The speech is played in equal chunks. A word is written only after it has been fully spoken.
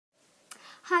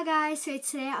Hi guys, so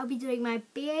today I'll be doing my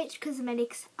BH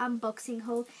Cosmetics unboxing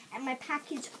haul, and my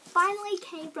package finally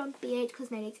came from BH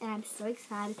Cosmetics and I'm so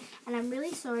excited, and I'm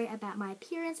really sorry about my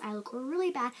appearance. I look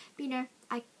really bad, but you know,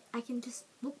 I can just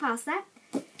look past that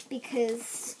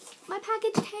because my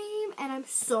package came and I'm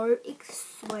so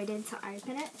excited to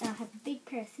open it, and I have a big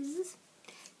pair of scissors.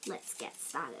 Let's get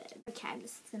started. Okay, I'm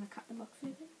just going to cut the box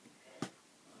open.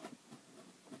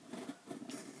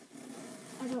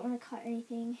 I don't want to cut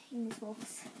anything in this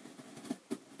box.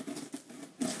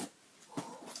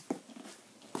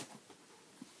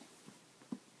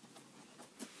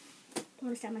 I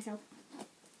want to stab myself.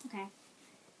 Okay.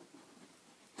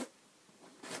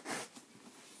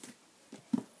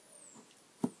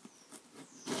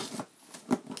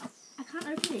 I can't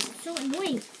open it. It's so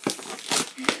annoying.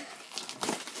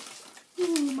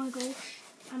 Oh my gosh.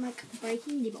 I'm like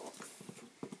breaking the box.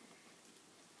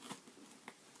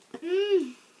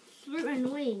 So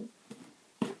annoying.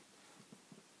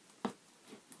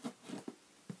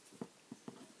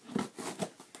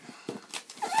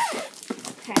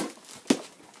 Okay.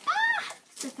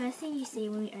 So the first thing you see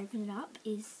when we open it up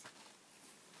is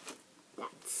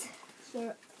that.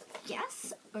 So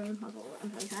yes. Oh my god,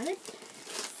 I'm so excited.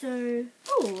 So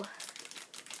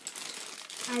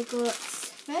I got,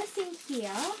 first thing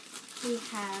here we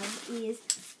have is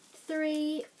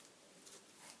three.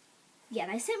 Yeah,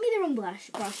 they sent me the wrong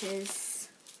brushes.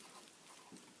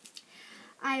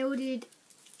 I ordered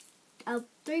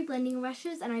 3 blending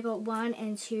brushes and I got 1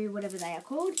 and 2, whatever they are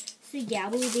called. So yeah,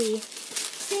 we'll be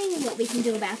seeing what we can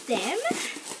do about them.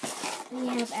 We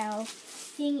have our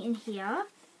thing in here.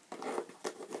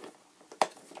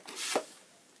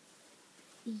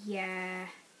 Yeah.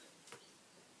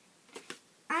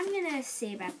 I'm gonna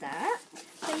see about that.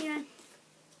 But you know,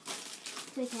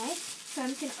 it's okay. So I'm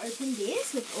just going to open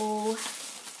this with all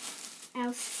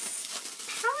our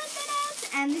palettes in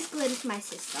it. And this glitter is my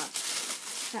sister.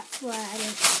 That's why I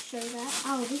didn't show that.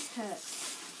 Oh, this hurts.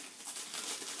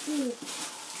 Ooh.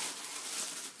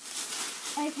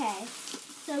 Okay,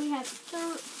 so we have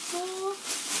 4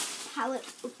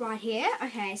 palettes right here.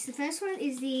 Okay, so the first one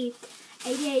is the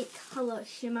 88 Color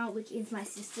Shimmer, which is my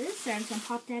sister's. So I'm just going to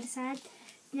pop that aside.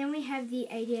 Then we have the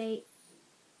 88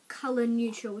 Color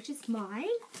Neutral, which is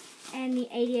mine. And the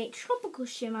 88 Tropical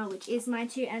Shimmer, which is mine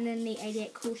too. And then the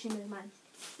 88 Cool Shimmer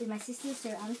is my sister's.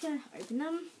 So I'm just going to open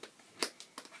them.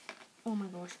 Oh my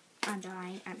gosh, I'm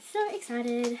dying. I'm so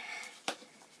excited.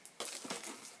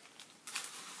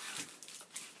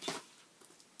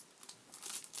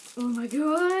 Oh my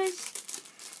gosh.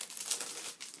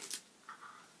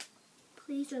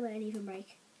 Please don't let anything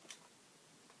break.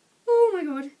 Oh my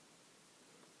god.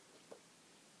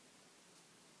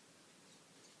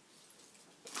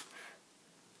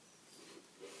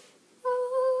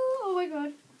 Oh my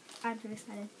god. I'm so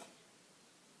excited.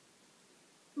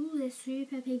 Ooh, they're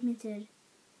super pigmented.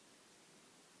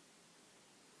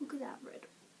 Look at that red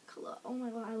colour. Oh my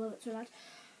god, I love it so much.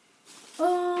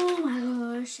 Oh my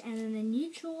gosh. And then the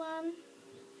neutral one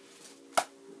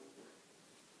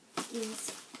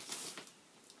is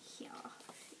here.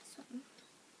 This one.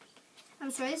 I'm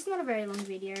sorry, this is not a very long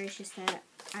video. It's just that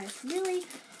I just really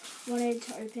wanted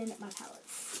to open my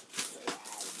palettes. So yeah,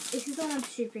 this is the one I'm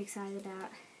super excited about.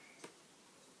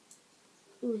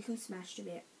 Ooh, this one's smashed a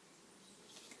bit.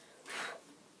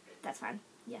 That's fine.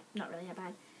 Yeah, not really that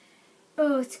bad.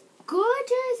 Oh, it's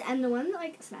gorgeous! And the one that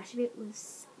like smashed a bit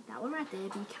was that one right there,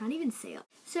 but you can't even see it.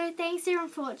 So thanks everyone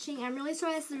for watching. I'm really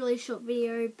sorry this is a really short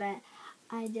video, but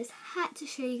I just had to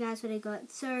show you guys what I got.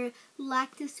 So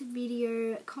like this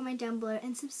video, comment down below,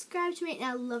 and subscribe to me, and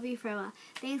I love you forever.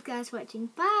 Thanks guys for watching.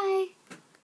 Bye!